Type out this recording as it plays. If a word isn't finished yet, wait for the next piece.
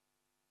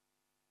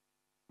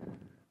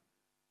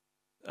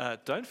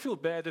Don't feel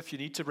bad if you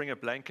need to bring a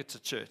blanket to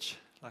church.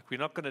 Like, we're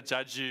not going to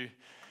judge you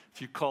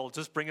if you're cold.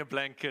 Just bring a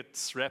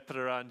blanket, wrap it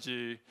around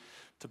you.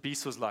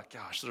 Tabis was like,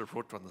 I should have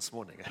brought one this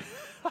morning.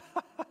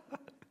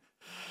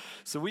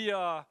 So we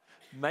are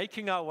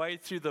making our way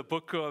through the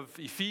book of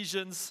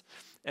Ephesians,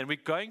 and we're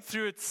going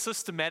through it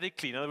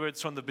systematically. In other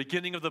words, from the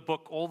beginning of the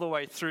book all the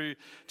way through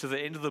to the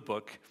end of the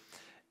book.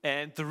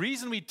 And the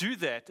reason we do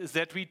that is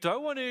that we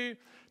don't want to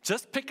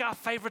just pick our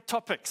favorite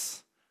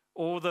topics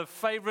or the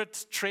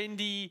favorite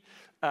trendy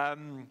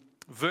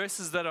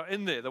verses that are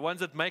in there, the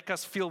ones that make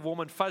us feel warm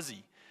and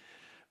fuzzy.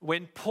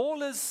 When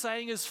Paul is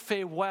saying his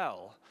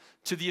farewell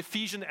to the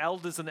Ephesian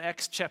elders in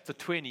Acts chapter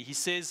 20, he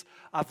says,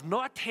 I've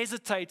not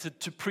hesitated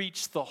to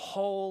preach the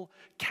whole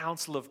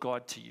counsel of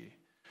God to you.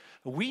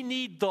 We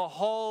need the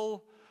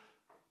whole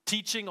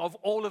teaching of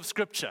all of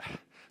Scripture,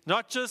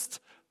 not just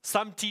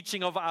some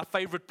teaching of our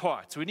favorite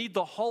parts. We need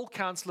the whole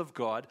counsel of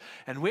God.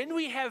 And when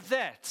we have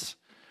that,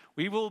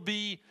 we won't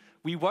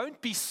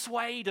be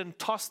swayed and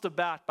tossed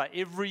about by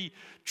every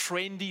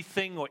trendy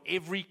thing or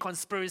every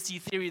conspiracy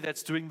theory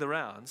that's doing the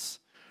rounds.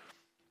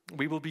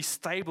 We will be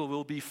stable,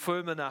 we'll be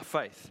firm in our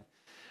faith.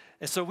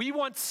 And so we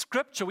want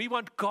Scripture, we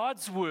want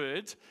God's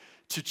Word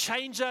to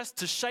change us,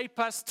 to shape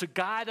us, to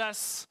guide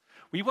us.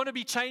 We want to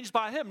be changed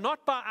by Him,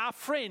 not by our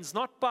friends,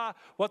 not by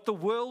what the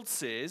world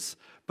says,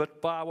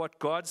 but by what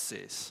God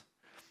says.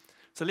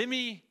 So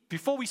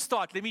before we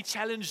start, let me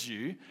challenge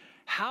you.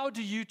 How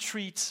do you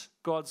treat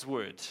God's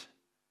Word?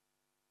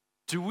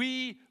 Do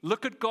we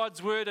look at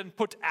God's Word and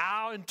put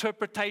our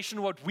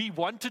interpretation, what we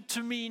want it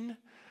to mean,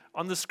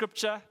 on the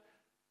Scripture?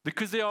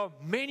 Because there are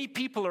many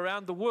people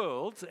around the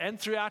world and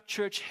throughout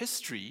church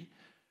history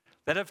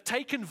that have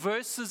taken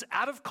verses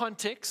out of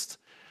context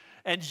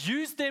and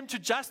used them to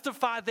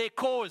justify their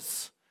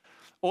cause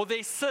or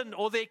their sin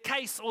or their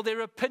case or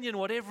their opinion,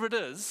 whatever it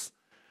is.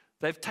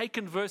 They've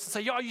taken verses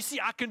and say, you see,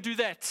 I can do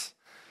that.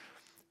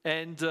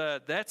 And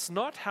that's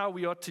not how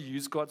we ought to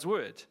use God's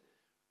Word.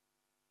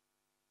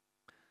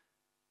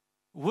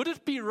 Would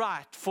it be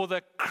right for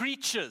the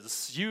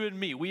creatures, you and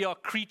me, we are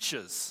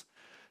creatures,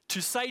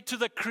 to say to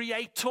the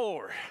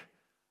Creator,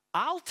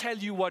 I'll tell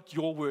you what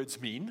your words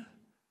mean?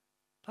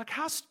 Like,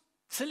 how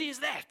silly is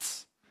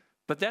that?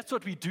 But that's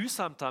what we do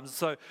sometimes.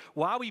 So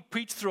why we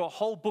preach through a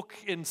whole book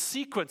in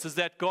sequence is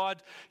that,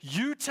 God,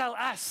 you tell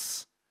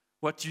us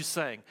what you're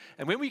saying.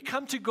 And when we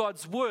come to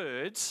God's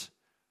Word,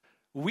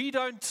 we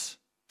don't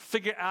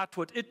figure out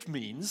what it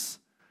means.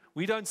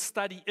 We don't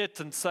study it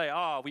and say,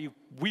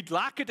 we'd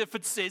like it if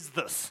it says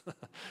this.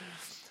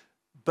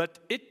 But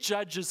it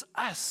judges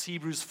us,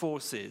 Hebrews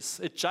 4 says.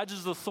 It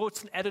judges the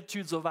thoughts and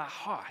attitudes of our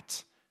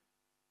heart.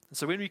 And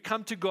so when we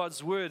come to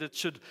God's Word, it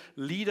should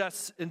lead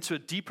us into a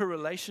deeper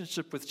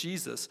relationship with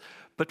Jesus.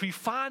 But we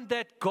find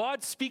that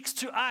God speaks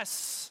to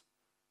us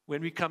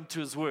when we come to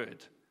His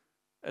Word.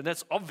 And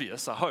that's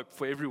obvious, I hope,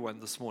 for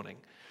everyone this morning.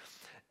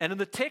 And in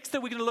the text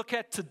that we're going to look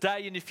at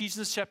today in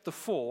Ephesians chapter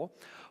 4,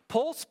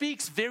 Paul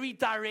speaks very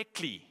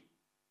directly.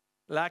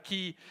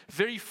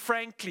 Very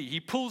frankly,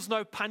 he pulls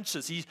no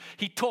punches.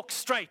 He talks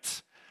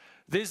straight.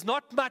 There's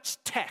not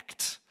much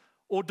tact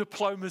or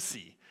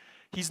diplomacy.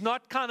 He's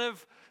not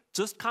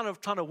just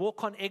trying to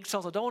walk on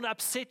eggshells. I don't want to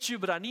upset you,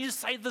 but I need to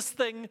say this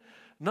thing.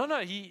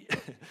 No,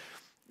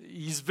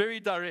 he's very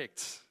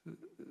direct.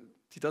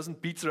 He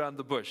doesn't beat around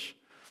the bush.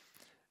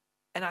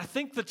 And I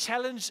think the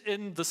challenge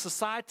in the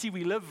society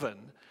we live in,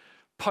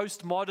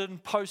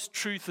 postmodern,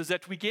 post-truth, is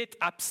that we get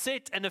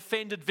upset and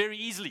offended very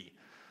easily.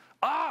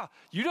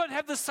 You don't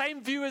have the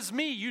same view as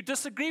me. You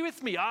disagree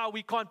with me.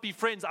 We can't be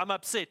friends. I'm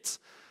upset.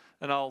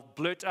 And I'll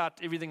blurt out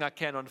everything I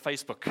can on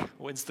Facebook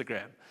or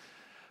Instagram.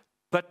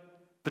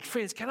 But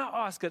friends, can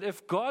I ask that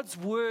if God's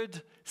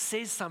Word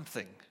says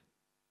something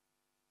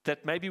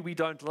that maybe we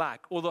don't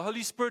like, or the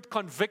Holy Spirit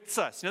convicts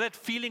us, that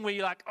feeling where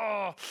you're like,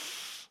 I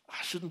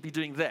shouldn't be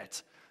doing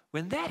that.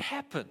 When that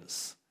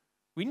happens,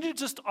 we need to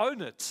just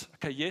own it.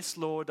 Okay, yes,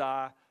 Lord,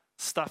 I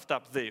stuffed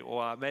up there,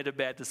 or I made a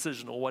bad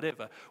decision, or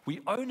whatever.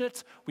 We own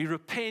it, we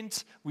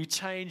repent, we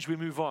change, we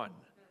move on.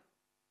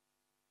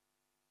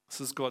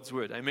 This is God's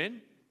Word,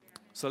 amen?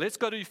 So let's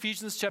go to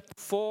Ephesians chapter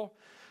 4,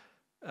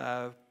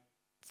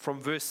 from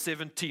verse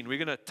 17. We're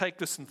going to take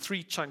this in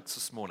 3 chunks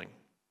this morning.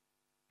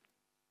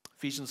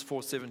 Ephesians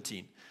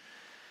 4:17.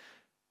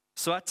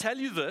 So I tell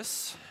you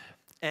this,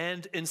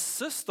 and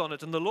insist on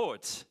it in the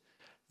Lord,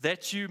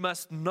 that you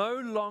must no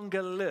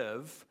longer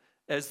live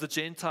as the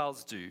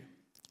Gentiles do,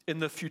 in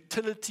the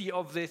futility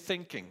of their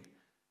thinking.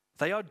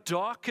 They are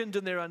darkened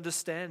in their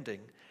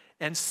understanding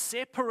and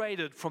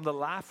separated from the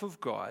life of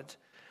God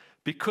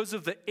because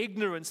of the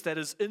ignorance that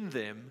is in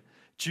them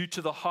due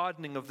to the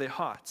hardening of their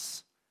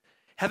hearts.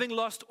 Having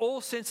lost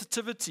all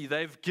sensitivity,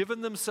 they've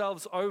given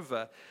themselves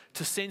over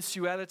to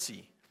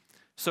sensuality,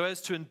 so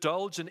as to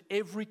indulge in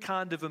every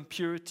kind of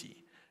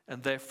impurity,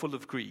 and they're full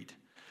of greed.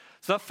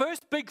 So the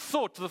first big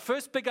thought, the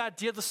first big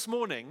idea this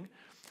morning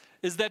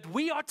is that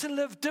we are to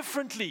live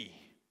differently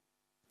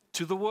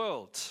to the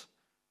world.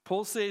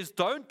 Paul says,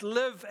 don't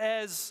live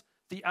as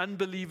the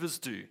unbelievers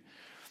do.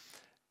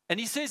 And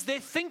he says their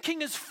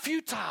thinking is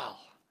futile.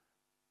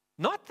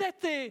 Not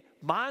that their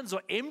minds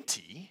are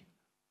empty,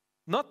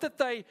 not that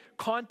they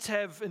can't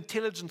have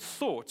intelligent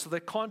thoughts or they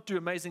can't do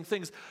amazing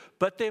things,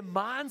 but their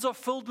minds are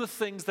filled with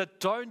things that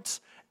don't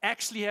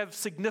actually have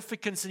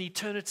significance in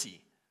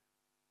eternity.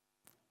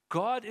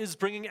 God is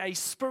bringing a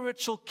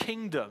spiritual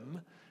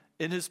kingdom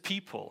in his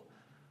people.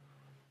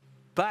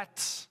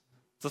 But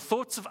the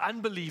thoughts of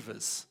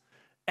unbelievers,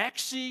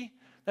 actually,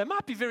 they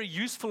might be very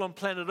useful on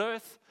planet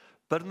Earth,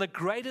 but in the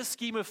greater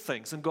scheme of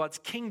things, in God's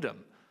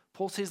kingdom,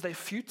 Paul says they're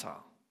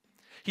futile.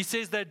 He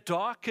says they're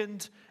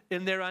darkened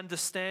in their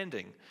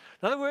understanding.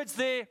 In other words,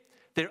 their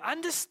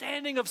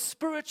understanding of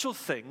spiritual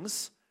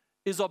things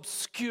is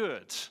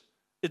obscured.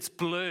 It's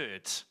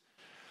blurred.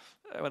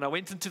 When I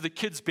went into the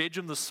kids'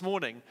 bedroom this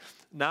morning,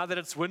 now that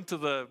it's winter,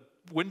 the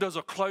windows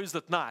are closed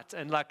at night,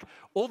 and like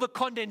all the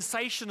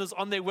condensation is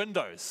on their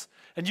windows,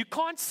 and you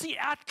can't see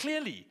out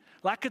clearly,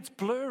 like it's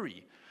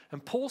blurry.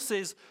 And Paul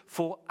says,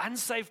 for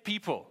unsaved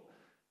people,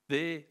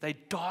 they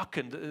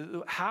darkened.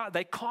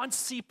 They can't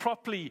see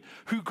properly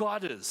who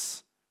God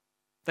is.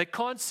 They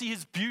can't see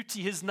his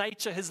beauty, his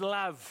nature, his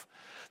love.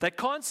 They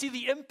can't see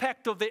the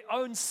impact of their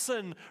own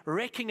sin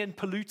wrecking and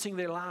polluting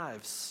their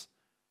lives.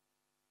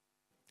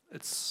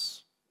 It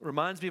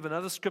reminds me of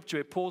another scripture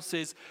where Paul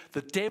says,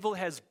 the devil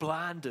has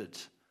blinded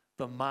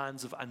the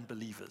minds of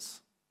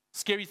unbelievers.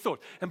 Scary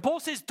thought. And Paul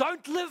says,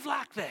 don't live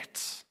like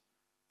that.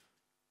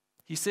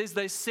 He says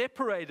they're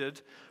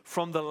separated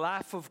from the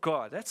life of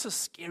God. That's a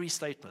scary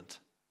statement.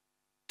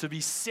 To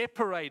be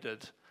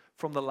separated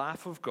from the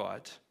life of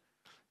God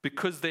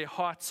because their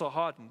hearts are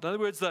hardened. In other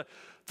words, the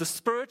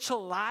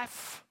spiritual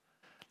life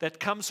that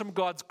comes from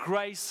God's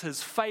grace,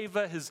 his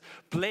favor, his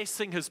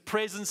blessing, his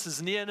presence,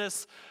 his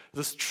nearness,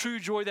 this true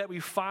joy that we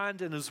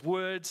find in his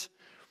word,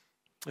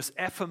 this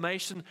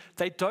affirmation,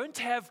 they don't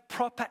have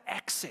proper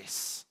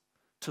access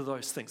to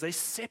those things. They're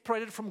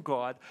separated from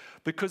God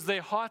because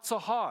their hearts are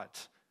hard.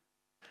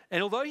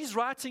 And although he's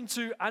writing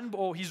to,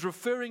 or he's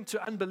referring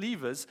to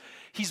unbelievers,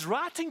 he's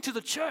writing to the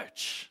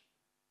church.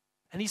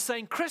 And he's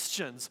saying,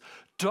 Christians,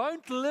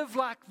 don't live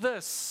like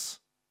this.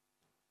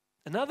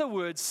 In other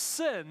words,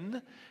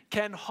 sin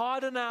can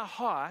harden our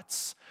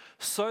hearts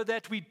so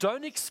that we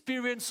don't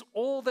experience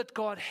all that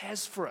God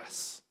has for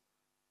us.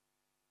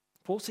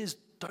 Paul says,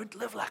 don't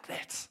live like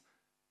that.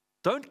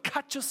 Don't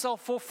cut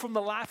yourself off from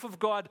the life of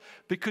God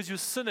because you're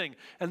sinning.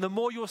 And the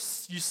more you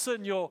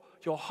sin, your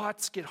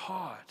hearts get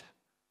hard.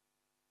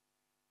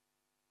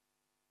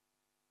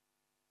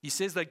 He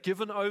says they're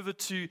given over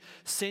to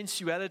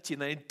sensuality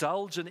and they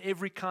indulge in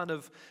every kind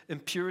of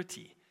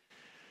impurity.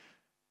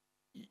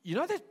 You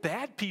know that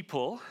bad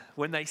people,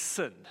 when they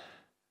sin,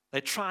 they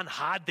try and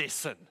hide their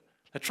sin.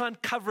 They try and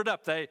cover it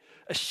up. They're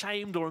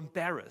ashamed or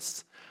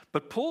embarrassed.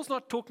 But Paul's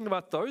not talking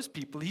about those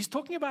people. He's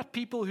talking about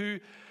people who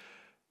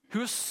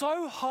are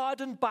so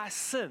hardened by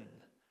sin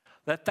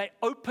that they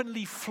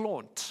openly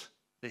flaunt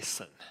their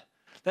sin.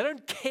 They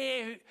don't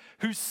care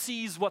who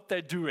sees what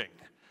they're doing,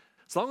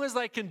 as long as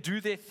they can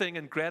do their thing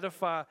and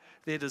gratify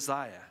their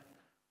desire.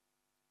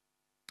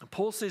 And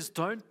Paul says,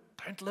 don't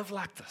live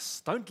like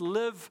this. Don't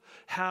live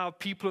how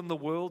people in the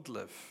world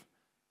live.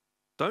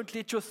 Don't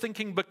let your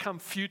thinking become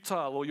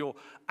futile or your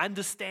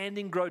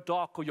understanding grow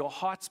dark or your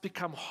hearts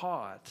become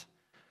hard,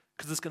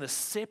 because it's going to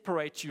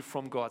separate you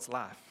from God's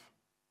life.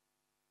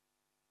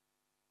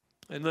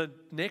 In the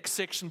next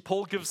section,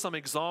 Paul gives some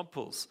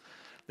examples.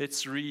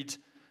 Let's read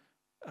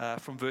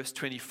from verse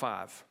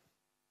 25.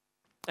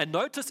 And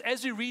notice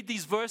as you read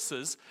these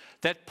verses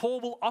that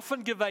Paul will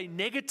often give a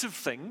negative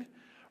thing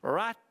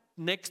right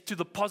next to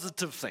the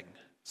positive thing.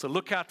 So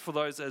look out for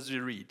those as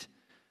you read.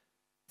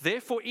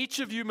 Therefore, each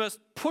of you must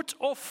put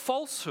off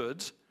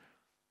falsehood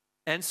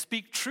and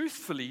speak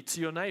truthfully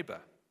to your neighbor,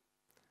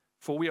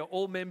 for we are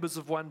all members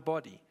of one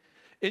body.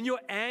 In your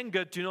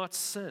anger, do not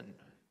sin.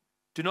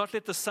 Do not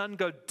let the sun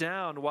go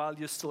down while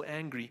you're still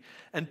angry,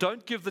 and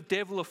don't give the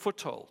devil a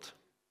foothold.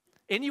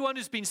 Anyone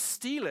who's been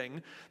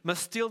stealing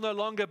must steal no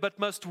longer, but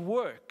must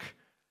work,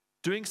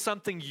 doing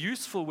something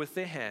useful with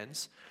their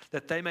hands,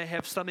 that they may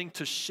have something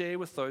to share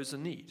with those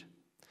in need.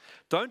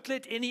 Don't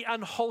let any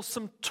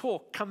unwholesome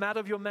talk come out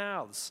of your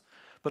mouths,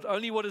 but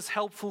only what is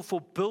helpful for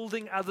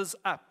building others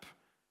up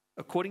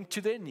according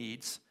to their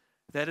needs,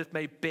 that it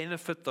may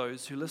benefit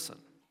those who listen.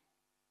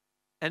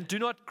 And do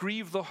not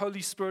grieve the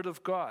Holy Spirit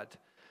of God,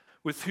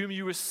 with whom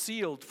you were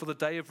sealed for the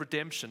day of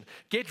redemption.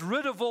 Get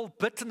rid of all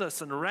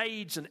bitterness and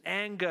rage and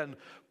anger and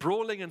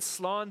brawling and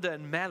slander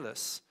and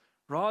malice.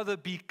 Rather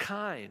be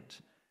kind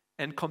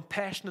and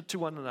compassionate to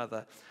one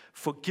another,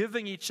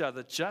 forgiving each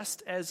other,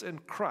 just as in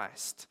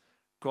Christ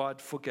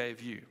God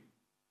forgave you.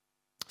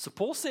 So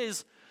Paul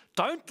says,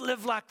 don't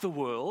live like the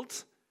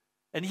world.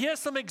 And here are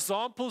some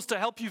examples to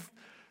help you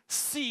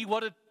see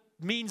what it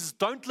means.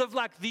 Don't live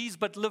like these,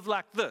 but live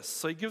like this.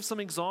 So he gives some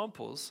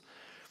examples.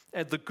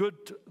 And the good,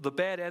 the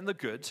bad, and the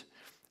good.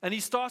 And he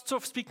starts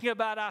off speaking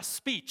about our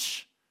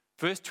speech.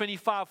 Verse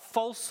 25,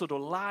 falsehood or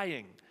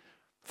lying.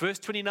 Verse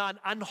 29,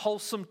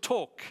 unwholesome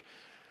talk.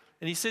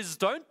 And he says,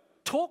 don't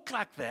talk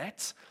like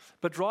that,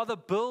 but rather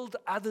build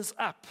others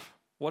up.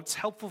 What's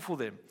helpful for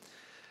them.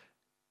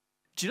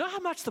 Do you know how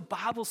much the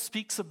Bible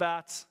speaks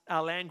about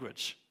our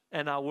language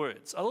and our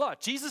words? A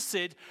lot. Jesus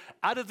said,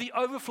 out of the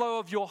overflow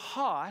of your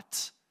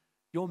heart,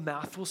 your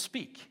mouth will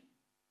speak.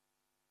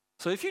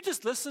 So if you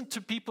just listen to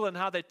people and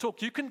how they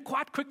talk, you can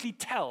quite quickly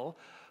tell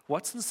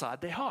what's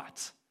inside their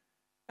heart.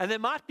 And they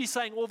might be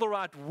saying all the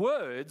right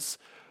words,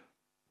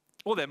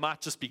 or they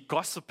might just be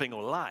gossiping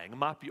or lying. It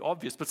might be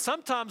obvious. But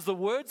sometimes the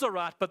words are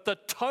right, but the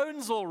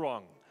tone's all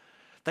wrong.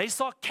 They're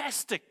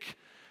sarcastic.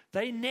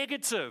 They're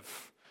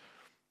negative.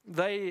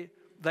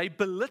 They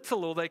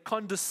belittle, or they're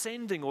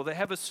condescending, or they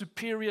have a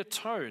superior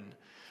tone.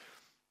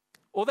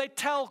 Or they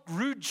tell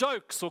rude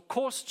jokes or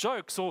coarse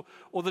jokes, or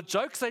the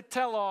jokes they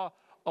tell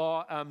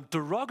are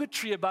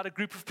derogatory about a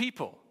group of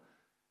people.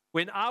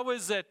 When I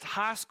was at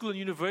high school and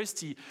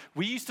university,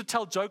 we used to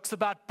tell jokes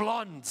about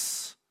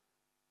blondes.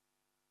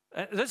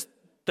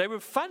 They were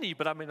funny,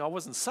 but I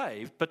wasn't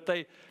saved, but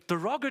they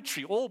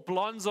derogatory. All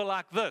blondes are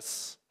like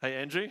this. Hey,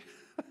 Andrew,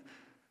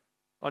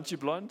 aren't you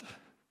blonde?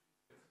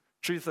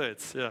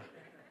 2/3, yeah.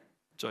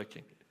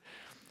 Joking.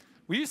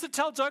 We used to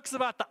tell jokes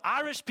about the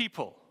Irish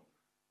people.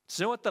 Do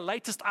you know what the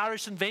latest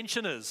Irish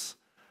invention is? ...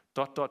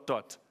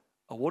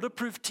 A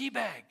waterproof tea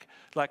bag.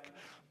 Like,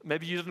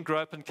 maybe you didn't grow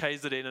up in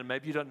KZN and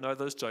maybe you don't know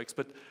those jokes,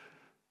 but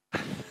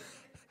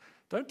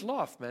don't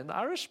laugh, man. The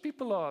Irish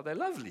people they're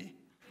lovely.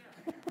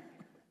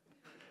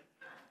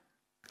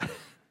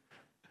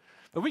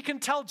 But we can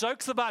tell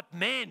jokes about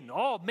men.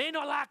 Oh, men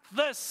are like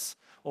this.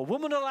 Or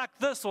women are like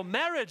this. Or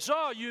marriage.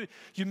 Oh,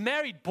 you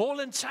married,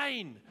 ball and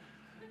chain.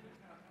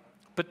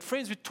 But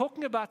friends, we're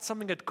talking about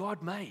something that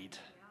God made.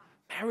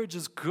 Marriage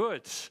is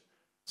good.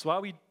 So why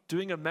are we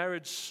doing a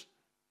marriage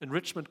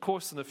enrichment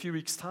course in a few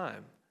weeks'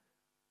 time?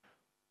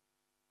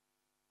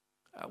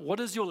 What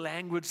is your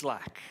language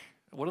like?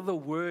 What are the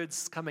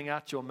words coming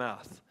out your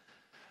mouth?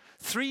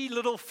 3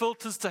 little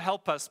filters to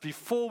help us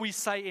before we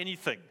say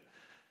anything.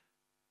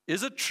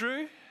 Is it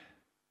true?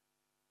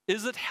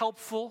 Is it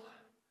helpful?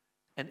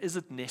 And is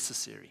it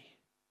necessary?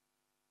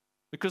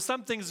 Because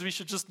some things we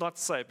should just not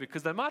say,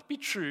 because they might be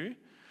true,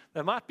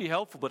 they might be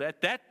helpful, but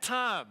at that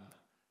time,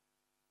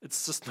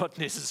 it's just not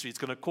necessary. It's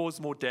going to cause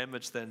more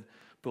damage than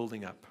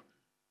building up.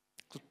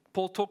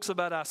 Paul talks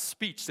about our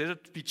speech, let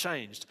it be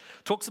changed.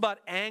 Talks about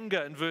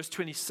anger in verse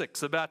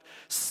 26, about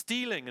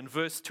stealing in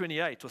verse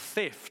 28, or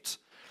theft,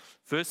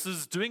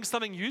 versus doing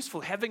something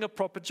useful, having a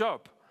proper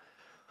job.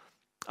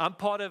 I'm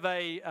part of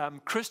a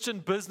Christian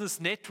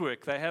business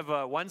network. They have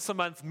a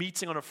once-a-month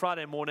meeting on a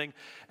Friday morning,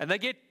 and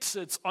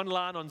it's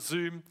online on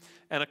Zoom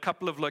and a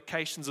couple of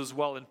locations as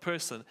well in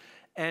person.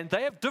 And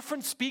they have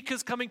different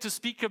speakers coming to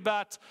speak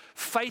about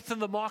faith in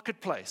the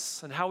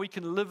marketplace and how we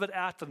can live it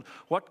out and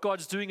what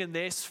God's doing in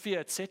their sphere,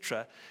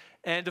 etc.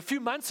 And a few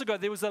months ago,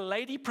 there was a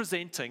lady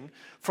presenting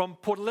from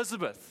Port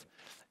Elizabeth.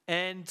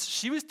 And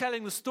she was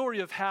telling the story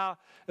of how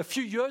a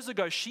few years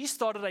ago, she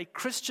started a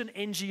Christian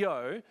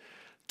NGO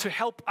to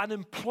help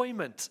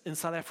unemployment in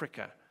South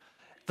Africa.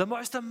 The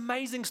most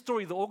amazing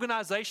story. The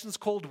organization is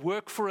called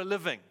Work for a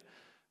Living,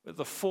 with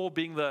the 4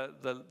 being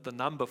the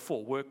number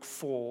 4, Work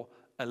for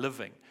a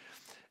Living.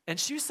 And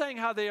she was saying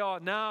how there are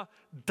now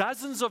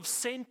dozens of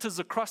centers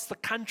across the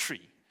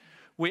country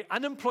where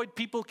unemployed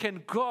people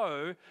can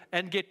go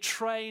and get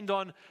trained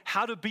on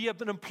how to be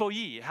an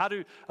employee, how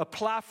to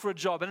apply for a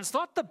job. And it's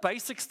not the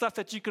basic stuff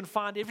that you can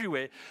find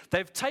everywhere.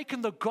 They've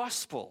taken the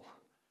gospel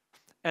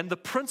and the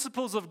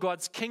principles of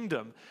God's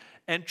kingdom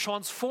and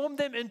transformed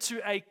them into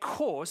a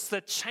course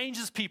that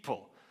changes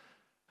people.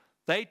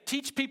 They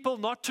teach people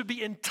not to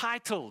be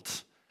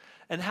entitled,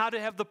 and how to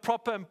have the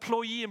proper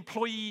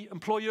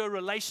employee-employer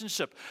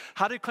relationship,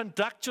 how to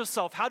conduct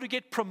yourself, how to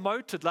get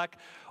promoted, like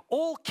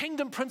all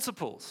kingdom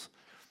principles.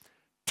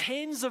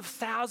 Tens of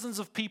thousands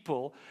of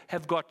people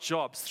have got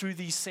jobs through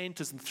these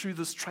centers and through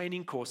this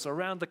training course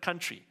around the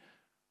country.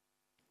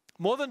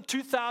 More than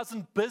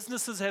 2,000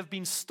 businesses have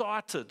been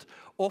started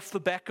off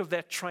the back of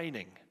that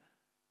training.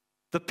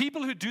 The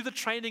people who do the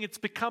training, it's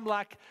become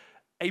like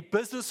a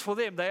business for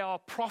them. They are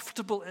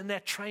profitable in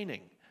that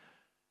training.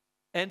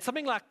 And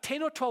something like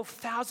 10 or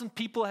 12,000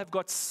 people have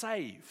got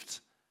saved.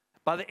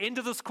 By the end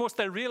of this course,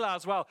 they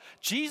realize, wow,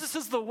 Jesus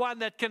is the one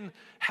that can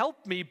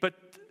help me, but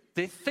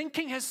their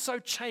thinking has so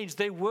changed.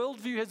 Their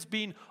worldview has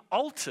been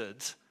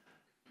altered,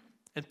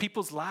 and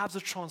people's lives are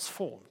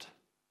transformed.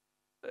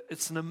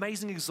 It's an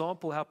amazing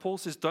example how Paul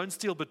says, don't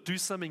steal, but do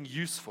something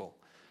useful.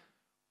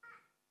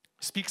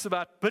 He speaks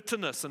about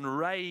bitterness and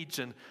rage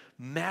and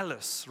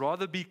malice.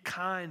 Rather be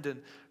kind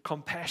and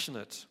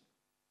compassionate.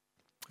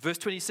 Verse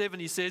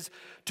 27, he says,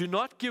 do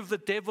not give the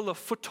devil a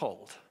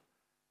foothold.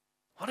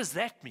 What does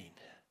that mean?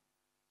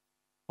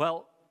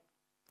 Well,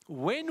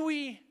 when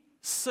we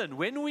sin,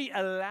 when we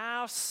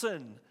allow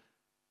sin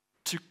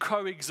to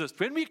coexist,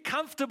 when we're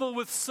comfortable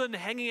with sin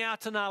hanging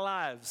out in our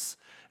lives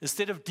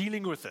instead of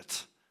dealing with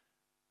it,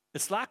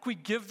 it's like we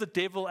give the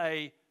devil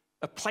a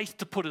place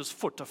to put his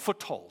foot, a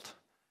foothold.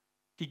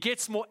 He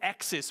gets more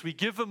access. We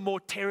give him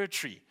more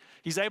territory.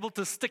 He's able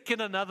to stick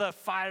in another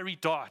fiery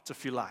dart,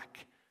 if you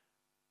like.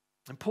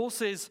 And Paul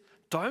says,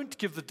 don't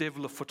give the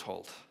devil a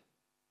foothold.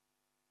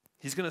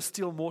 He's going to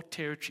steal more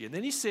territory. And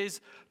then he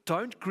says,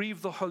 don't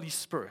grieve the Holy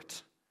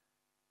Spirit.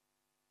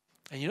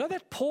 And you know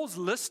that Paul's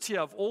list here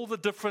of all the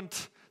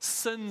different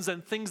sins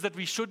and things that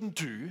we shouldn't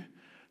do,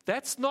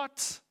 that's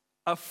not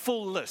a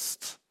full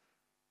list.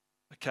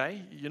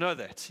 Okay? You know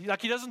that.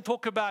 Like he doesn't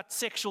talk about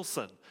sexual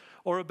sin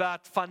or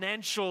about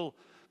financial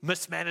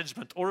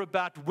mismanagement or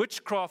about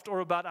witchcraft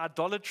or about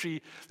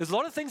idolatry. There's a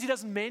lot of things he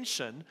doesn't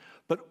mention,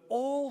 but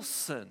all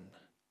sin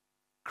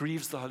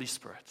grieves the Holy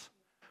Spirit.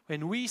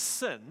 When we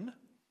sin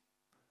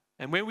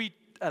and when we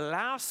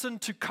allow sin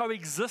to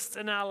coexist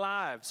in our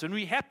lives, when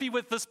we're happy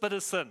with this bit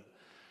of sin,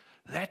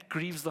 that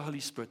grieves the Holy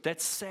Spirit.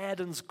 That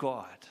saddens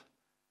God.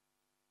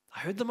 I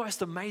heard the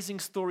most amazing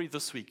story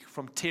this week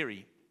from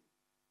Terry,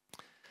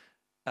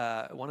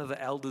 one of the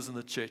elders in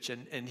the church.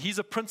 And he's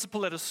a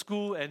principal at a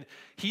school, and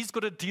he's got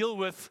to deal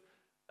with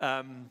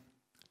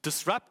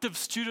disruptive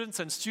students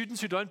and students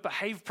who don't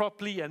behave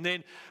properly. And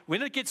then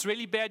when it gets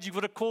really bad, you've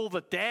got to call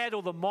the dad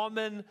or the mom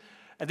in.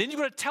 And then you've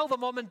got to tell the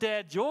mom and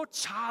dad, your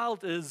child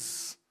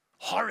is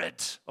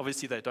horrid.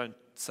 Obviously, they don't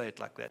say it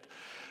like that.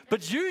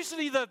 But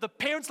usually the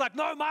parents like,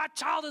 no, my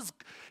child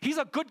he's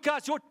a good guy.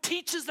 It's your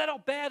teachers that are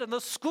bad, and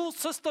the school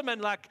system,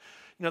 and like,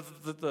 you know,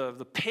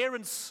 the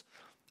parents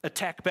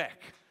attack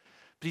back.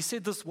 But he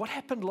said this, what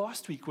happened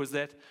last week was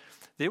that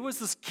there was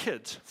this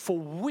kid for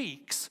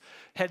weeks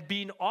had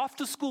been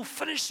after school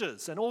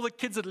finishes, and all the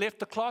kids had left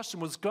the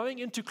classroom, was going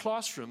into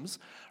classrooms,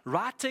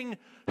 writing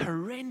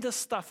horrendous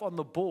stuff on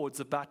the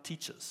boards about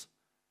teachers.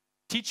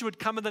 Teacher would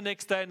come in the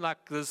next day and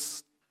like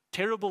this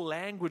terrible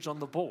language on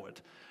the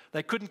board.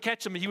 They couldn't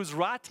catch him. He was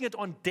writing it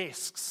on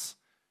desks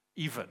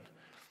even.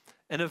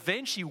 And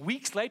eventually,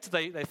 weeks later,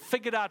 they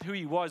figured out who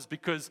he was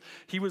because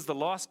he was the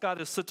last guy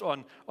to sit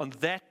on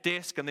that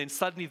desk. And then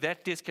suddenly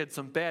that desk had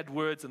some bad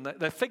words. And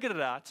they figured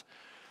it out.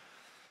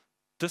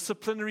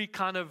 Disciplinary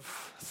kind of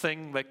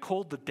thing. They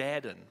called the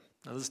dad in.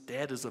 Now, this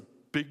dad is a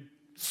big,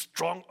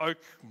 strong oak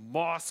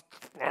mask.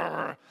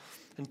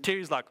 And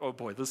Terry's like, oh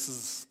boy, this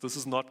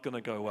is not going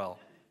to go well.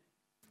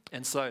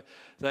 And so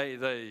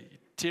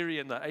Terry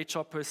and the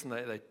HR person,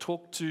 they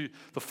talk to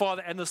the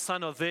father, and the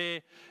son are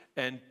there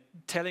and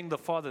telling the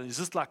father, he's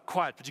just like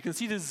quiet, but you can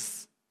see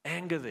there's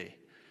anger there.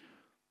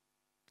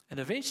 And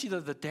eventually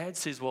the dad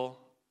says, well,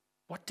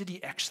 what did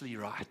he actually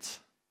write?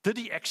 Did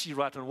he actually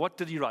write, and what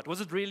did he write?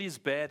 Was it really as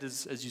bad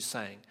as you're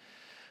saying?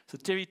 So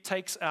Terry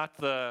takes out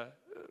the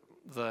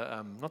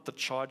not the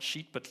charge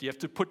sheet, but you have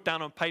to put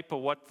down on paper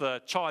what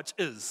the charge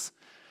is.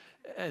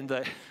 And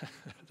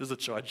there's a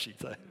charge sheet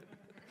there.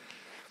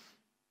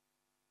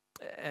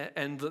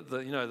 And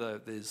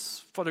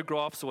there's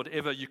photographs or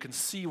whatever, you can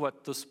see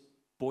what this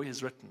boy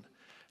has written.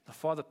 The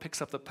father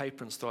picks up the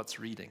paper and starts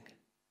reading.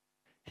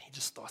 And he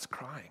just starts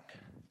crying.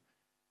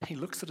 He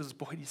looks at his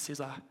boy and he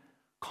says, I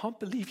can't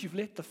believe you've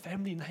let the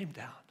family name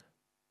down.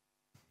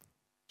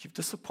 You've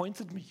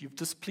disappointed me. You've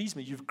displeased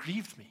me. You've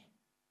grieved me.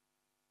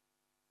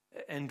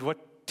 And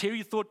what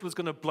Terry thought was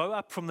going to blow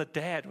up from the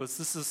dad was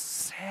this is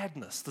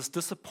sadness, this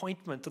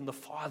disappointment in the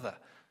father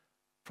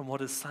from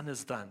what his son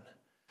has done.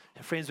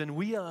 And friends, when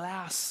we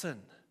allow sin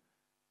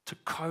to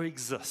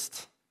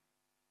coexist,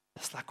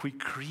 it's like we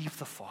grieve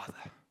the Father.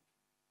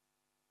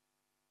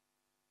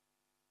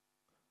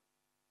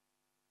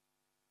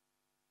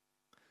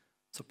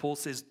 So Paul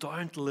says,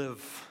 don't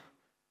live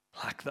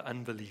like the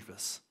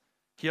unbelievers.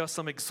 Here are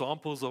some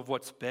examples of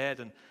what's bad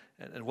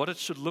and what it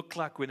should look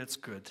like when it's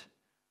good.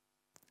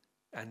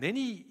 And then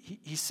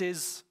he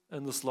says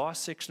in this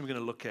last section we're going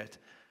to look at,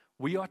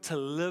 we are to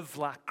live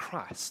like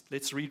Christ.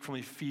 Let's read from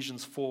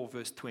Ephesians 4,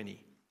 verse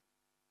 20.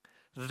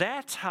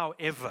 That,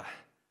 however,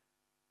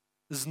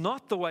 is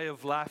not the way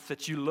of life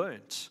that you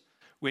learned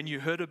when you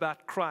heard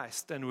about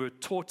Christ and were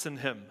taught in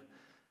him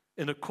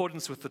in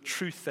accordance with the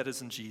truth that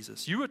is in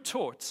Jesus. You were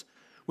taught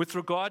with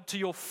regard to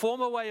your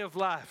former way of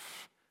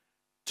life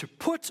to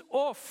put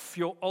off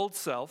your old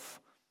self,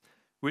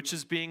 which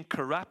is being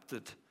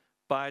corrupted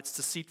by its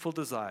deceitful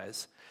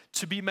desires,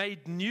 to be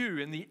made new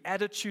in the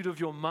attitude of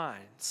your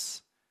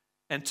minds,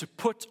 and to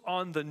put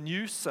on the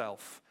new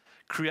self,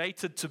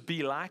 created to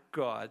be like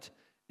God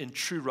in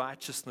true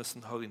righteousness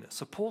and holiness.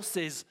 So Paul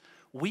says,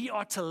 we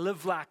are to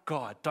live like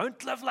God.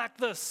 Don't live like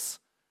this,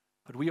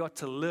 but we are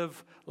to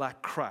live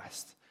like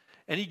Christ.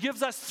 And he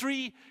gives us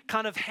three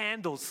kind of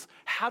handles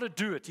how to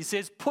do it. He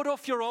says, put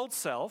off your old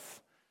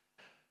self,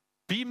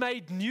 be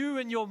made new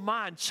in your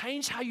mind,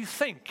 change how you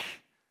think,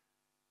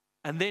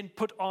 and then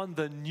put on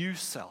the new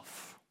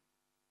self.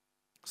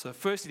 So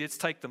firstly, let's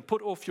take them.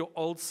 Put off your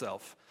old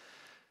self.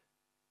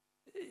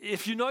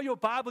 If you know your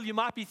Bible, you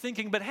might be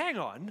thinking, but hang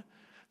on,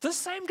 this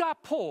same guy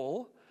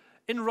Paul,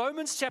 in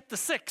Romans chapter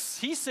 6,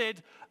 he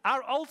said,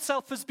 our old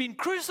self has been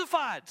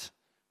crucified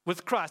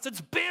with Christ.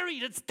 It's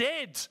buried, it's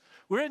dead.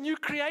 We're a new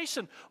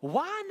creation.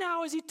 Why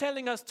now is he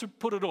telling us to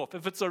put it off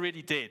if it's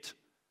already dead?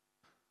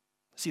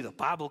 See, the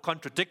Bible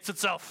contradicts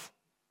itself.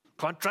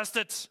 Can't trust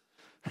it.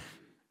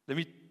 Let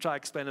me try to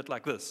explain it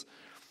like this.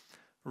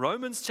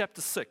 Romans chapter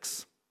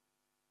 6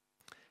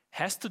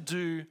 has to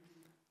do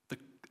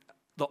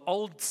the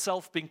old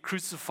self being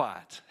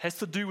crucified, has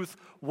to do with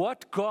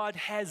what God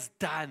has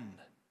done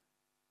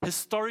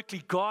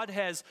Historically, God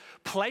has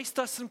placed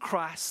us in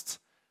Christ.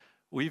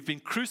 We've been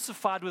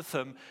crucified with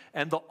him,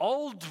 and the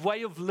old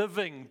way of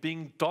living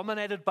being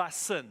dominated by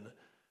sin,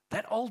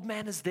 that old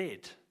man is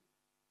dead.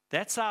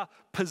 That's our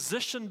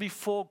position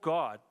before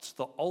God.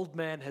 The old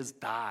man has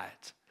died.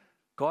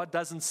 God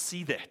doesn't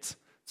see that.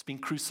 It's been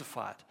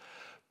crucified.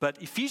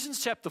 But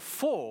Ephesians chapter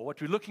 4,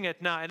 what we're looking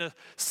at now, and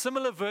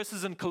similar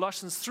verses in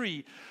Colossians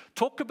 3,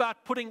 talk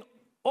about putting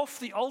off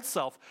the old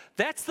self.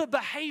 That's the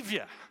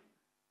behavior.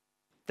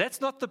 That's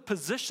not the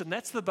position,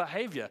 that's the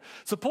behavior.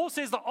 So Paul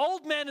says the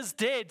old man is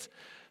dead.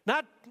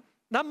 Now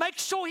make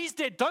sure he's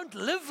dead. Don't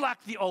live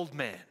like the old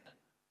man.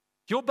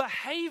 Your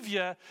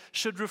behavior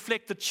should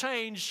reflect the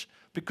change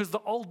because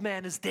the old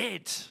man is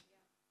dead.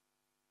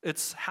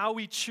 It's how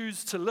we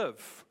choose to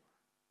live.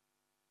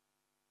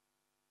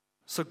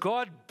 So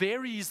God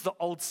buries the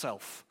old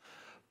self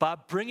by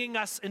bringing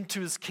us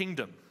into his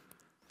kingdom.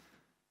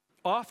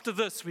 After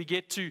this, we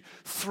get to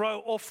throw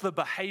off the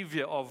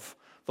behavior of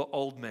the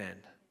old man.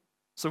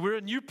 So we're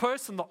a new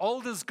person. The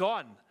old is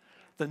gone.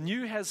 The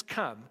new has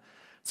come.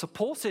 So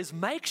Paul says,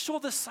 make sure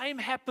the same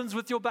happens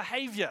with your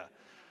behavior,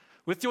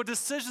 with your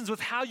decisions, with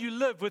how you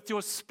live, with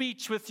your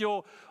speech, with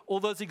all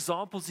those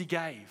examples he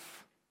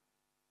gave.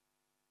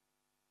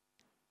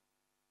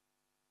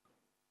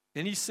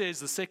 Then he says,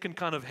 the second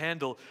kind of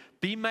handle,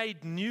 be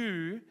made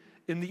new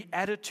in the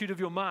attitude of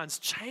your minds.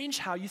 Change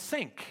how you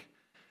think.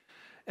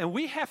 And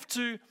we have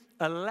to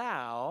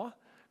allow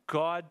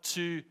God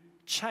to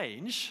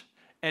change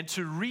and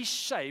to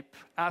reshape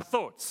our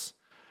thoughts,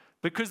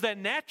 because they're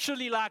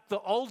naturally like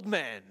the old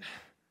man,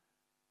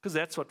 because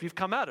that's what we've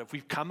come out of.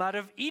 We've come out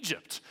of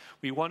Egypt.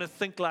 We want to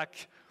think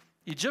like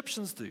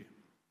Egyptians do.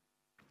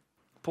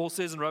 Paul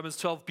says in Romans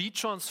 12, be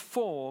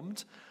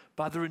transformed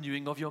by the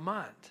renewing of your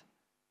mind.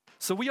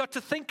 So we are to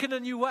think in a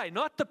new way,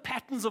 not the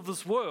patterns of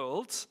this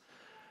world,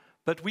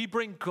 but we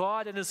bring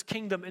God and his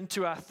kingdom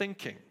into our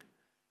thinking.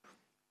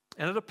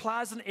 And it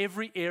applies in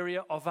every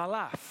area of our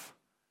life,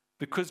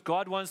 because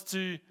God wants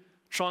to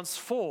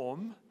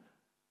transform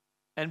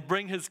and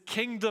bring his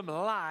kingdom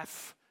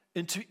life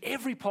into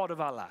every part of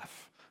our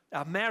life.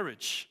 Our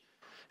marriage,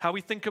 how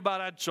we think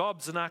about our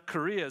jobs and our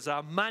careers,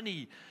 our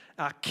money,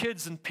 our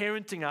kids and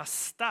parenting, our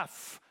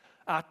stuff,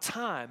 our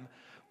time.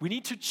 We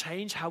need to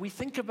change how we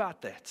think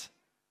about that.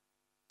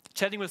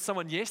 Chatting with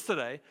someone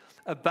yesterday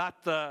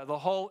about the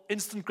whole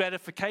instant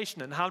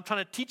gratification and how I'm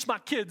trying to teach my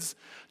kids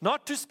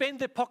not to spend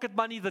their pocket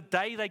money the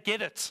day they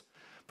get it,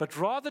 but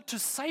rather to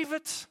save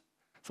it.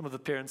 Some of the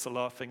parents are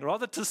laughing.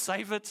 Rather to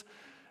save it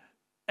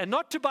and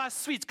not to buy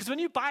sweets, because when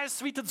you buy a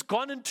sweet, it's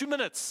gone in 2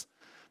 minutes.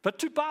 But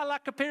to buy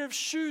like a pair of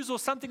shoes or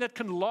something that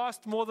can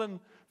last more than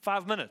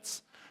 5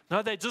 minutes.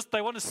 No, they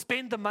want to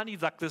spend the money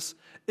like this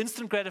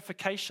instant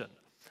gratification.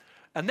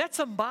 And that's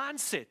a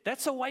mindset.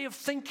 That's a way of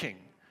thinking.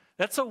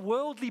 That's a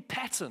worldly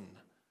pattern.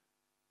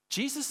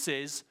 Jesus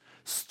says,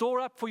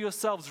 store up for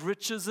yourselves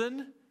riches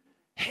in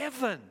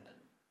heaven,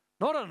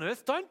 not on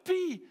earth. Don't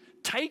be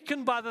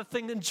taken by the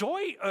thing.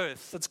 Enjoy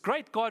earth. It's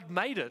great. God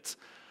made it.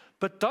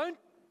 But don't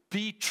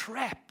be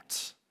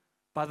trapped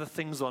by the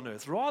things on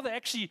earth. Rather,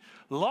 actually,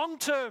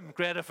 long-term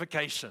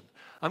gratification.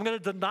 I'm going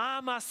to deny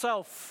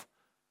myself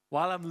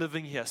while I'm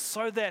living here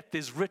so that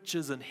there's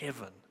riches in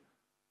heaven.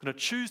 I'm going to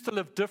choose to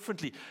live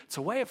differently. It's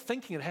a way of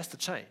thinking that has to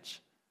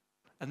change.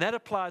 And that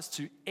applies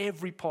to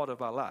every part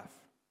of our life.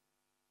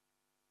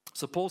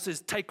 So Paul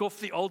says, take off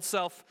the old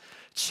self,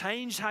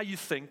 change how you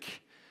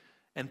think,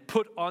 and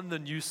put on the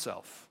new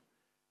self,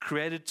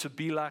 created to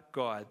be like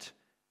God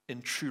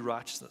in true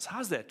righteousness.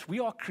 How's that? We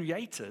are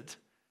created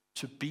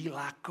to be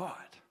like God.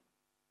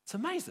 It's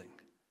amazing.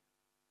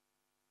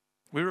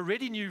 We're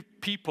already new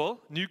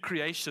people, new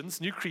creations,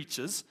 new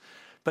creatures,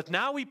 but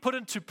now we put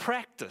into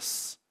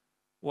practice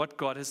what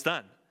God has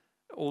done.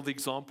 All the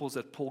examples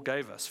that Paul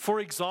gave us. For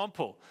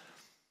example,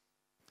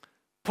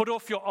 put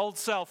off your old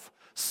self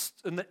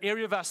in the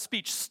area of our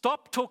speech.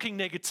 Stop talking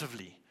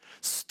negatively.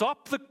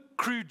 Stop the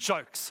crude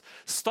jokes.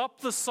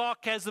 Stop the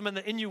sarcasm and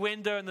the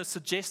innuendo and the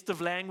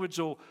suggestive language,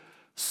 or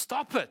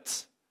stop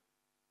it.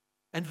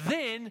 And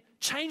then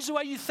change the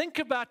way you think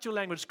about your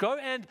language. Go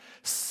and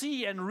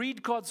see and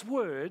read God's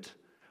word.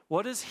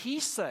 What does he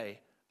say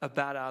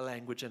about our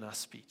language and our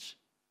speech?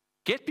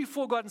 Get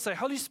before God and say,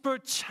 Holy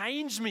Spirit,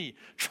 change me,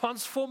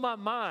 transform my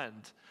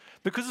mind.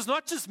 Because it's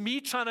not just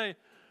me trying to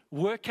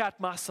work out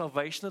my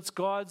salvation, it's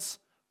God's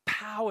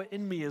power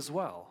in me as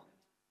well.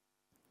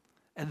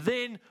 And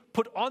then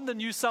put on the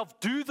new self,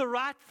 do the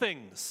right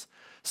things,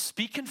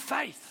 speak in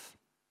faith,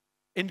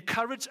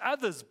 encourage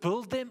others,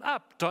 build them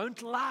up,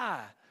 don't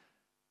lie,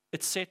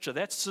 etc.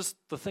 That's just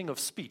the thing of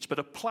speech, but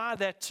apply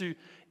that to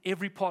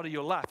every part of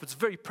your life. It's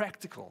very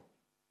practical.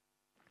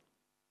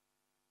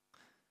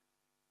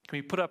 Can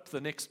we put up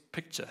the next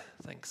picture?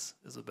 Thanks,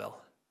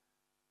 Isabel.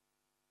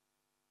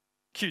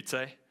 Cute,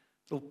 eh?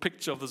 Little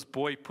picture of this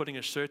boy putting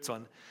a shirt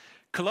on.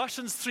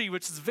 Colossians 3,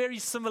 which is a very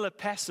similar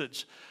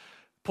passage,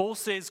 Paul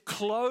says,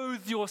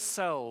 clothe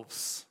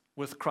yourselves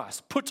with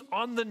Christ. Put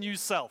on the new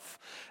self.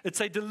 It's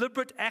a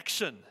deliberate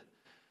action.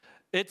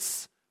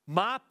 It's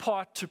my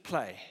part to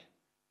play.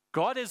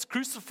 God has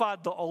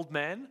crucified the old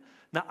man.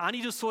 Now I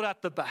need to sort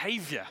out the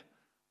behavior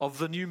of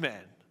the new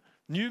man.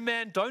 New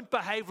man, don't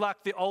behave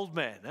like the old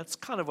man. That's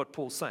kind of what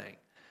Paul's saying.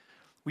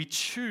 We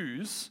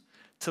choose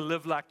to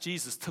live like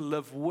Jesus, to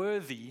live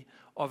worthy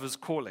of his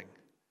calling.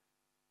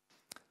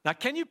 Now,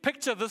 can you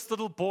picture this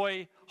little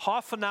boy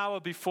half an hour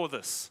before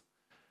this?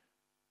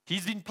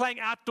 He's been playing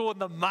outdoor in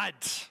the mud.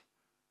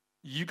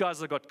 You guys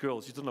have got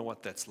girls. You don't know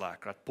what that's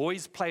like, right?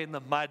 Boys play in the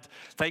mud.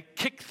 They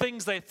kick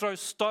things. They throw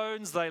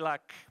stones.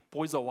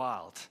 Boys are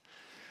wild.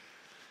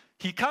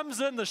 He comes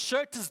in. The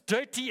shirt is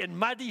dirty and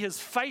muddy. His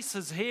face,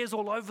 his hair's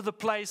all over the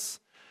place.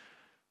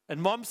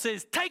 And mom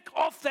says, take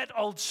off that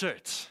old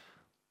shirt.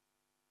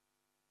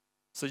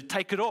 So you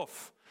take it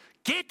off.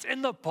 Get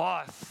in the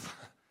bath.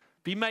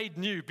 Be made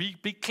new. Be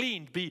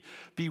cleaned.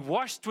 Be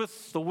washed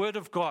with the word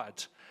of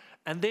God.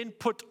 And then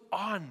put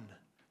on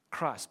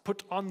Christ.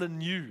 Put on the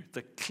new,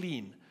 the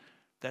clean,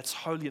 that's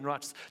holy and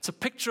righteous. It's a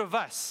picture of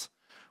us.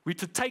 We're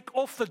to take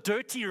off the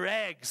dirty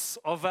rags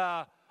of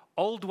our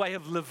old way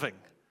of living.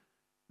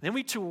 Then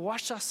we're to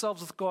wash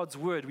ourselves with God's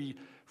word. We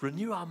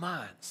renew our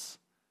minds.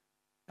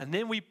 And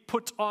then we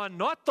put on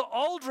not the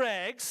old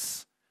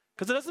rags,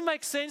 because it doesn't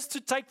make sense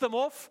to take them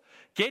off,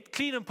 get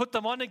clean and put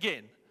them on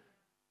again.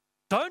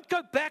 Don't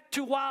go back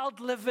to wild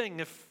living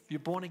if you're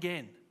born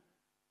again.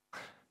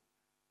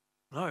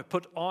 No,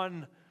 put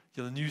on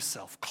your new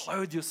self.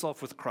 Clothe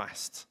yourself with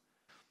Christ.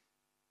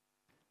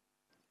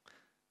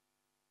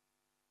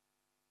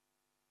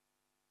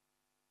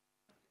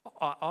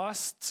 I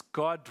asked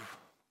God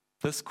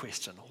this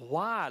question.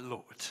 Why,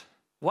 Lord?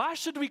 Why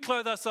should we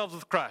clothe ourselves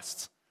with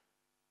Christ?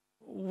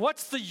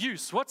 What's the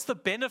use? What's the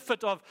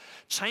benefit of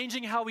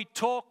changing how we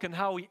talk and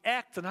how we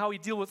act and how we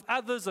deal with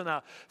others and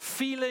our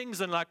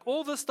feelings and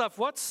all this stuff?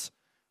 What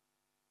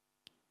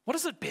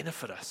does it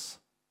benefit us?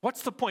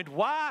 What's the point?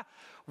 Why?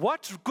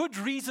 What good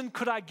reason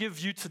could I give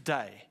you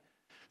today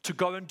to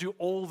go and do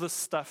all this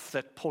stuff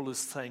that Paul is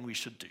saying we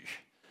should do?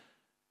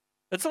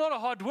 It's a lot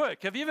of hard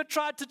work. Have you ever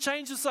tried to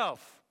change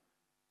yourself?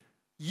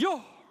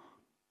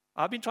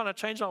 I've been trying to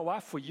change my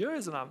wife for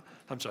years, and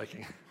I'm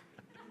joking.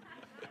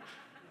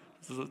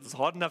 It's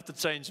hard enough to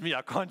change me.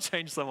 I can't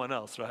change someone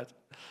else, right?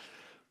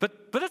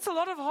 But it's a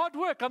lot of hard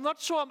work. I'm not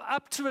sure I'm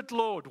up to it,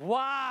 Lord.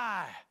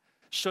 Why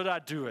should I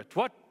do it?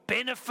 What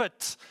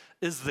benefit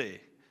is there?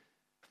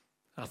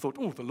 And I thought,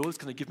 the Lord's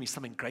going to give me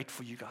something great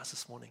for you guys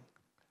this morning.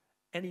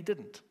 And he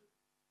didn't.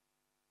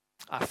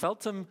 I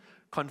felt him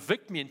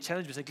convict me and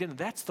challenge me and say, Glenn,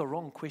 that's the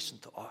wrong question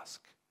to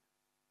ask.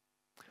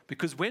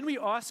 Because when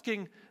we're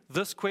asking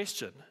this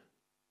question,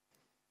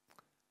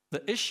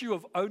 the issue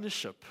of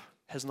ownership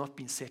has not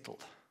been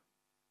settled.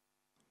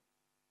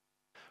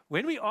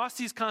 When we ask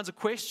these kinds of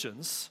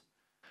questions,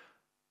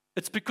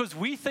 it's because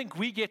we think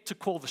we get to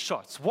call the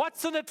shots.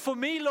 What's in it for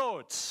me,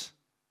 Lord?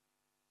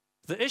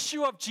 The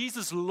issue of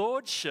Jesus'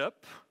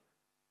 lordship,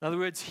 in other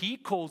words, he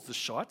calls the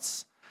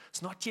shots,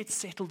 it's not yet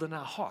settled in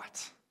our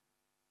heart,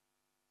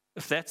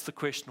 if that's the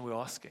question we're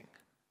asking.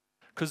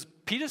 Because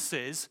Peter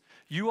says,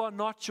 you are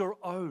not your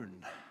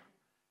own.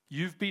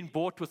 You've been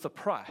bought with a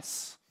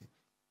price.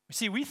 You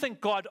see, we think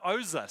God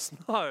owes us.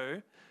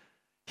 No,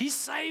 he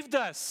saved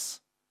us.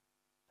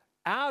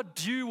 Our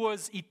due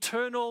was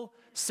eternal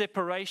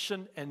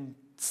separation and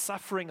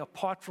suffering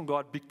apart from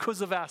God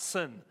because of our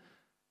sin.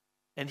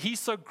 And he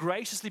so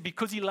graciously,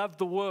 because he loved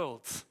the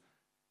world,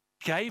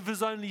 gave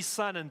his only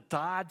son and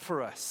died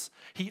for us.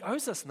 He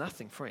owes us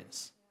nothing,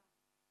 friends.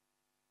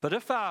 But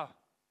if our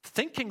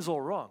thinking's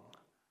all wrong,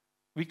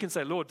 we can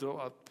say, Lord,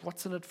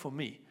 what's in it for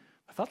me?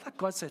 I felt like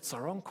God said it's the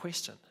wrong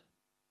question.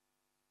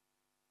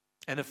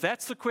 And if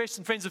that's the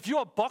question, friends, if you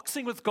are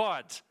boxing with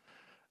God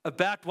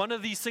about one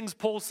of these things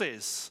Paul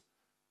says,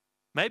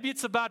 maybe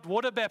it's about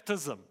water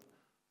baptism,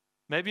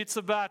 maybe it's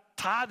about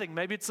tithing,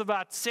 maybe it's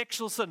about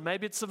sexual sin,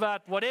 maybe it's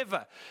about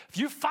whatever. If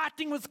you're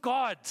fighting with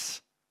God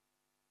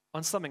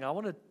on something, I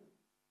want to,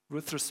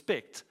 with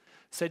respect,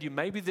 say to you,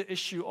 maybe the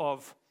issue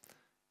of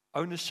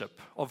ownership,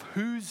 of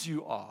whose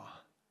you are,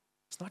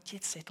 it's not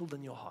yet settled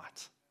in your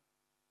heart.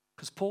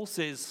 Because Paul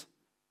says,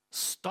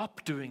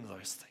 stop doing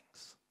those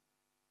things.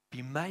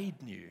 Be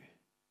made new.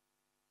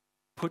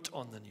 Put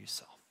on the new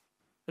self.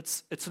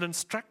 It's an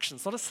instruction.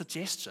 It's not a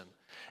suggestion.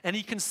 And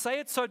he can say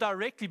it so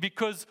directly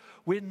because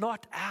we're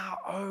not our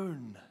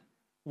own.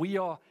 We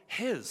are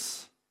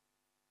his.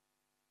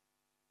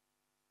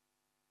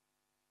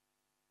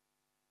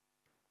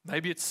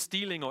 Maybe it's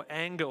stealing or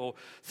anger, or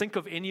think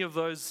of any of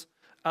those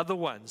other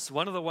ones.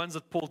 One of the ones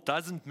that Paul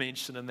doesn't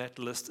mention in that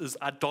list is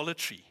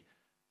idolatry.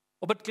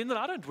 Oh, but Glendon,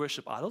 I don't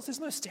worship idols. There's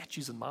no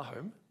statues in my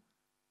home.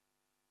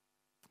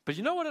 But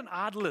you know what an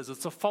idol is?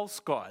 It's a false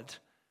god.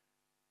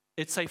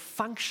 It's a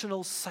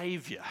functional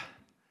savior.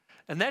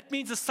 And that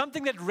means it's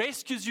something that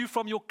rescues you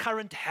from your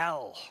current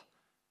hell.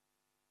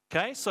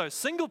 Okay, so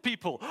single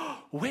people,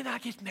 when I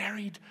get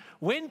married,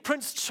 when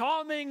Prince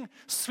Charming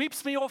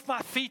sweeps me off my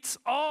feet,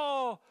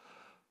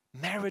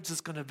 marriage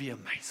is going to be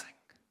amazing.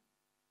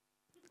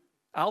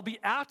 I'll be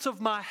out of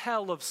my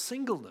hell of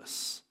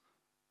singleness.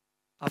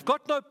 I've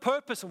got no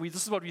purpose, and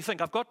this is what we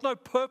think. I've got no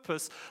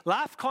purpose.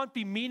 Life can't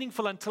be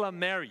meaningful until I'm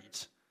married.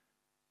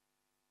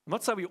 I'm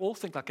not saying we all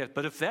think like that,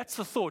 but if that's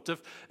the thought,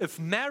 if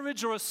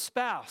marriage or a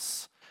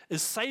spouse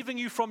is saving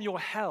you from your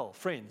hell,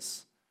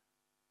 friends,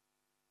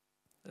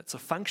 it's a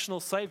functional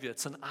savior.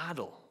 It's an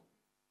idol.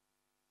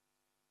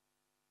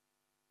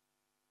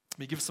 Let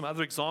me give some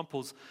other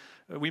examples.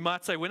 We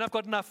might say, when I've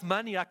got enough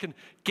money, I can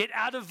get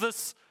out of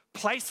this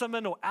place I'm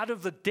in, or out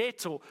of the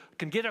debt, or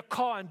can get a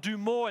car and do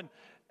more. And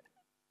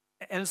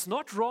it's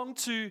not wrong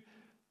to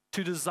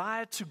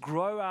desire to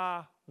grow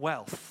our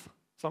wealth,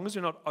 as long as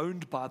you're not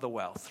owned by the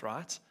wealth,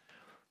 right?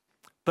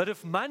 But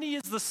if money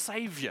is the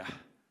savior,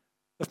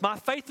 if my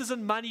faith is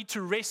in money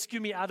to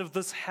rescue me out of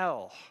this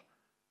hell,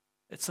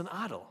 it's an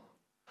idol.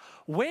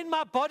 When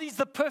my body's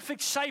the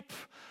perfect shape,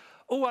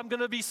 I'm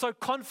going to be so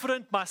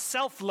confident, my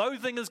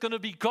self-loathing is going to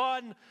be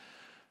gone.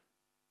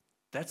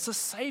 That's a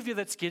savior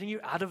that's getting you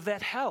out of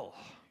that hell.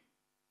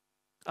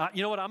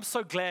 You know what? I'm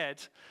so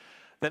glad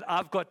that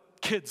I've got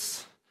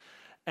kids.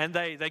 And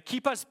they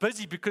keep us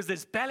busy because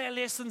there's ballet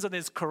lessons and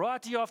there's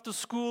karate after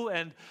school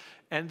and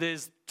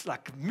there's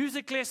like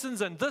music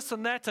lessons and this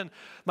and that. And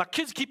my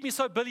kids keep me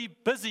so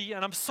busy,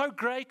 and I'm so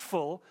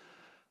grateful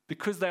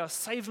because they are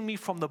saving me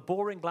from the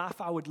boring life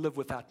I would live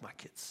without my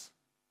kids.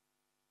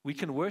 We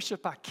can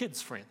worship our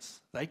kids,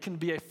 friends. They can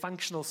be a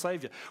functional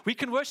savior. We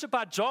can worship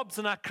our jobs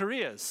and our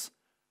careers.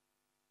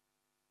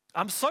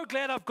 I'm so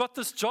glad I've got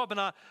this job,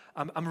 and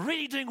I'm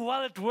really doing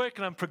well at work,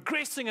 and I'm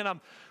progressing, and I'm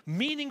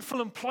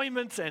meaningful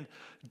employment and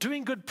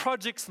doing good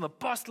projects, and the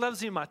boss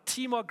loves me, and my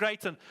team are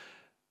great, and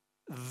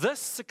this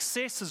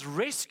success is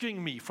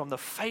rescuing me from the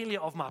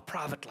failure of my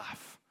private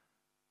life.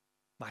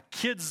 My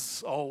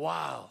kids are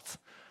wild.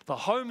 The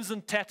home's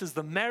in tatters.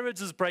 The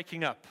marriage is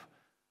breaking up.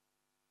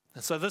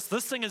 And so this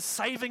thing is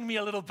saving me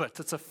a little bit.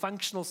 It's a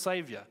functional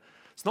savior.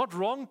 It's not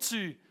wrong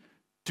to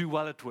do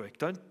well at work.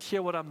 Don't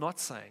hear what I'm not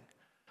saying.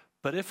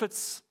 But if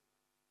it's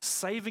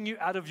saving you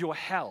out of your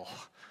hell,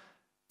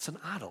 it's an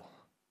idol.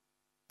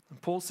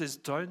 And Paul says,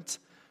 don't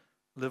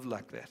live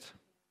like that.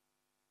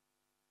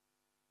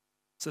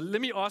 So let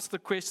me ask the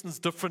questions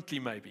differently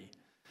maybe.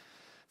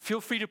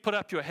 Feel free to put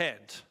up your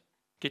hand.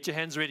 Get your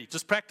hands ready.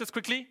 Just practice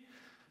quickly.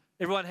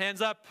 Everyone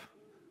hands up.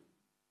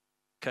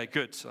 Okay,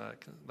 good.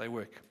 They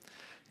work.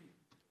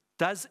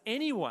 Does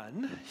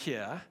anyone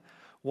here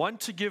want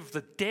to give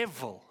the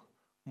devil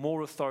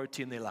more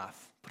authority in their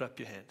life? Put up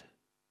your hand.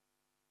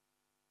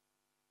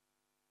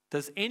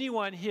 Does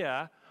anyone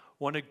here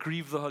want to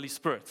grieve the Holy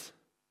Spirit?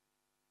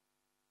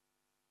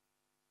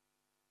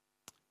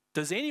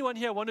 Does anyone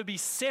here want to be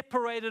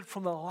separated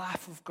from the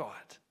life of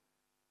God?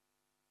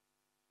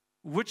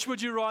 Which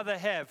would you rather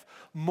have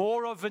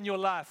more of in your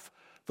life?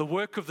 The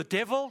work of the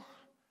devil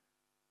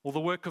or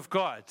the work of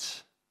God?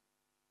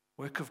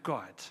 Work of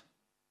God.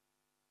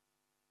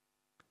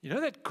 You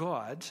know that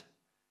God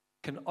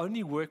can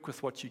only work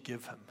with what you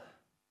give him.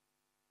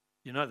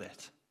 You know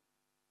that.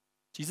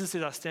 Jesus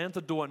said, I stand at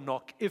the door and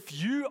knock.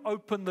 If you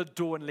open the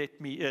door and let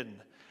me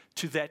in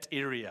to that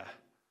area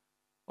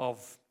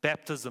of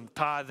baptism,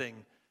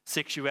 tithing,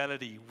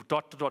 sexuality, ...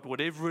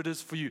 whatever it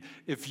is for you,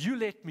 if you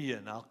let me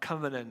in, I'll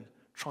come in and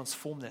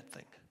transform that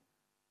thing.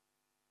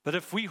 But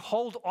if we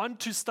hold on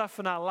to stuff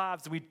in our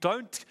lives and we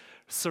don't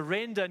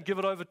surrender and give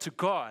it over to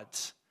God,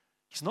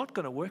 he's not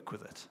going to work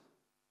with it.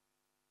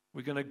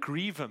 We're going to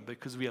grieve him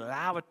because we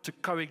allow it to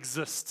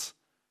coexist.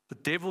 The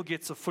devil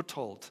gets a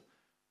foothold.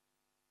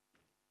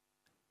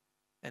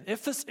 And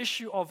if this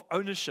issue of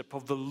ownership,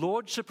 of the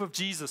lordship of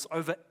Jesus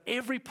over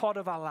every part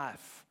of our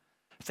life,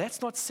 if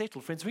that's not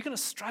settled, friends, we're going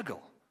to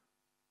struggle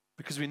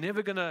because we're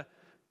never going to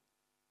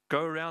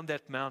go around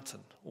that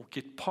mountain or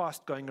get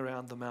past going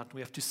around the mountain.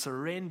 We have to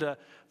surrender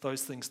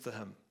those things to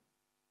him.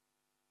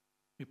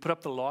 We put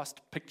up the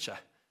last picture.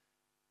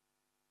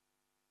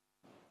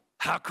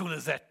 How cool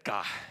is that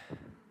guy?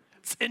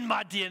 It's in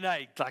my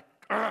DNA.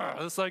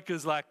 This like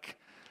is like,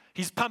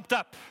 he's pumped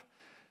up.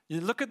 You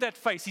look at that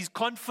face, he's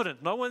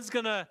confident. No one's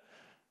going to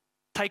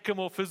take him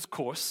off his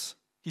course.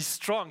 He's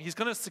strong. He's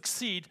going to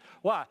succeed.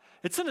 Why?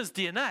 It's in his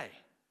DNA.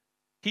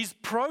 He's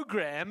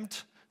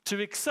programmed to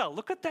excel.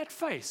 Look at that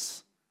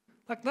face.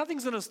 Like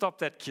nothing's going to stop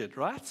that kid,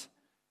 right?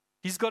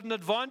 He's got an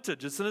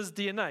advantage. It's in his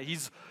DNA.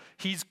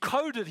 He's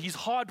coded, he's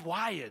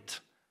hardwired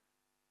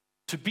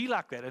to be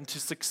like that and to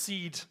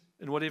succeed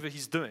in whatever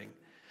he's doing.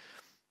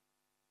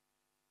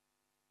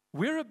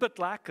 We're a bit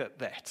like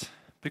that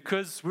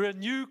because we're a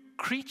new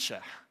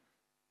creature.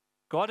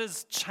 God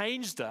has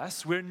changed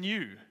us. We're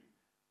new.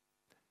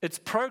 It's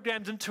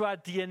programmed into our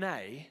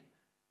DNA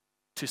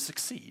to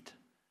succeed.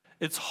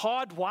 It's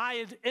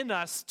hardwired in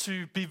us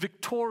to be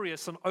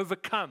victorious and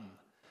overcome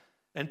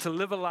and to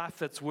live a life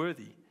that's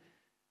worthy.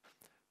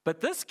 But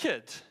this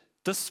kid,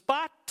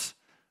 despite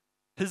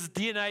his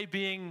DNA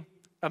being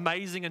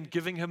amazing and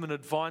giving him an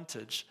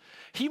advantage,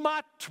 he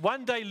might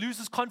one day lose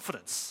his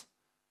confidence.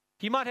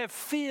 He might have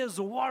fears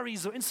or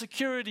worries or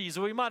insecurities,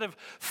 or he might have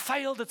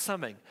failed at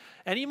something.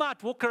 And he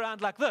might walk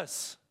around like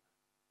this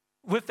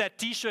with that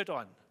t-shirt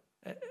on.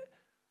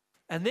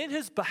 And then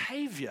his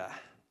behavior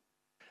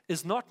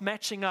is not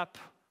matching up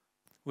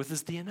with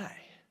his DNA.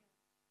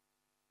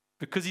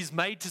 because he's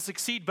made to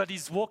succeed, but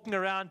he's walking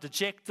around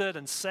dejected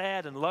and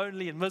sad and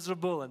lonely and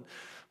miserable. And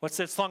what's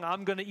that song?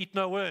 I'm going to eat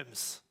no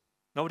worms.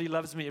 Nobody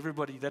loves me,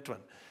 everybody, that one.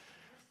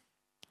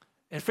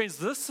 And friends,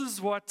 this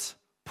is what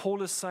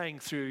Paul is saying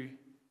through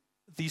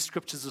these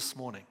scriptures this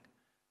morning.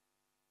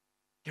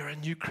 You're a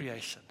new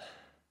creation.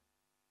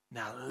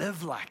 Now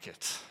live like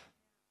it.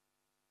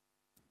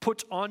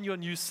 Put on your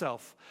new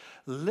self.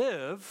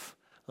 Live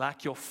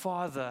like your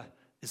Father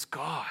is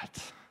God.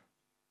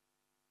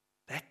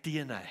 That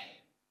DNA.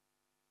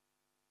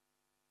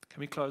 Can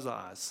we close our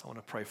eyes? I want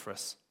to pray for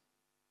us.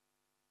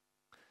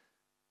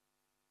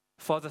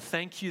 Father,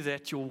 thank you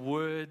that your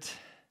word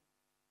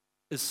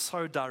is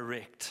so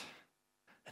direct.